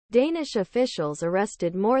Danish officials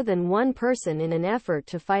arrested more than one person in an effort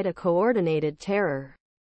to fight a coordinated terror.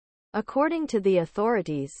 According to the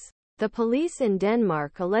authorities, the police in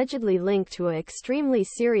Denmark allegedly linked to an extremely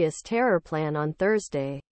serious terror plan on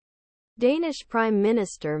Thursday. Danish Prime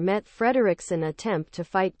Minister Mette Frederiksen attempt to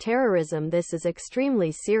fight terrorism. This is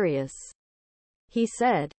extremely serious. He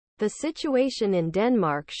said, "The situation in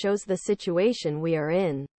Denmark shows the situation we are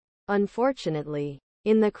in. Unfortunately,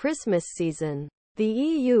 in the Christmas season, the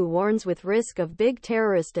EU warns with risk of big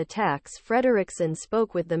terrorist attacks." Frederiksen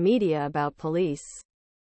spoke with the media about police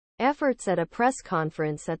efforts at a press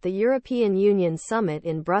conference at the European Union summit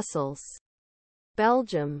in Brussels,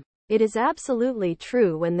 Belgium. "It is absolutely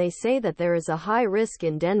true when they say that there is a high risk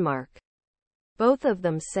in Denmark. Both of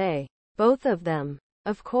them say. Both of them.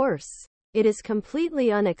 Of course. It is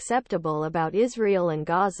completely unacceptable about Israel and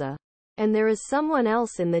Gaza. And there is someone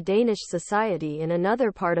else in the Danish society in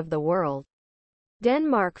another part of the world."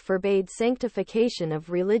 Denmark forbade sanctification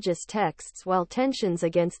of religious texts while tensions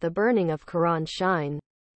against the burning of Qur'an shine.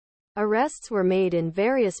 Arrests were made in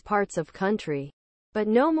various parts of country, but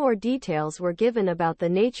no more details were given about the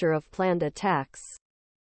nature of planned attacks.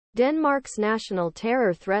 Denmark's national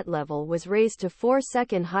terror threat level was raised to 4th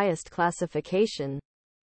second highest classification.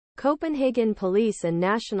 Copenhagen Police and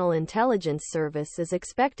National Intelligence Service is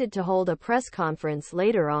expected to hold a press conference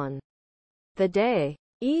later on the day.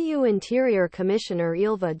 EU Interior Commissioner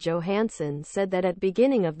Ylva Johansson said that at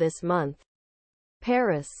beginning of this month,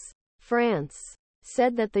 Paris, France,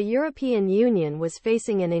 said that the European Union was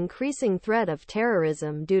facing an increasing threat of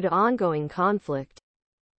terrorism due to ongoing conflict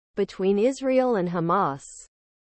between Israel and Hamas.